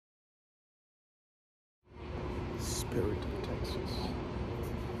Spirit of Texas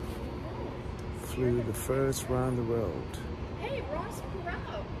flew the first round the world. Hey, Ross,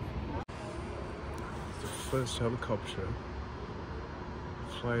 Perot. The first helicopter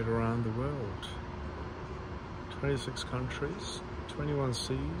flight around the world. 26 countries, 21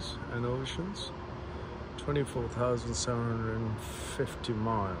 seas and oceans, 24,750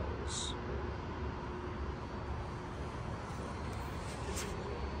 miles.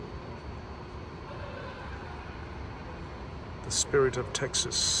 The Spirit of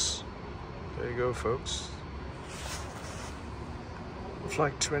Texas. There you go, folks.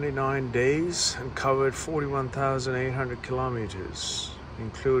 Flight 29 days and covered 41,800 kilometers.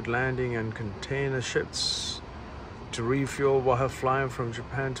 Include landing and container ships to refuel while flying from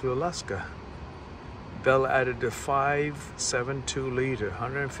Japan to Alaska. Bell added a 572-liter,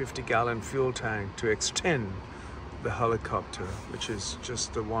 150-gallon fuel tank to extend the helicopter, which is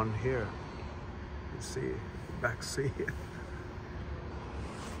just the one here. You see, back seat.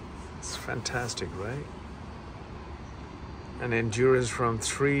 It's fantastic, right? An endurance from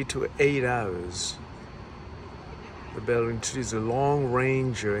 3 to 8 hours. The Bell introduced the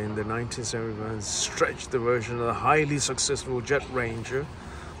LongRanger in the 1971, stretched the version of the highly successful Jet Ranger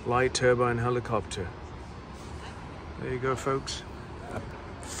light turbine helicopter. There you go, folks.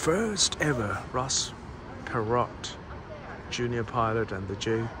 First ever Ross Perot, junior pilot, and the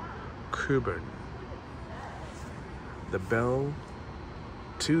J. Coburn. The Bell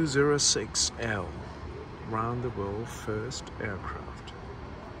 206L, round the world first aircraft.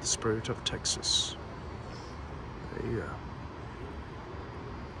 The Spirit of Texas. There you go.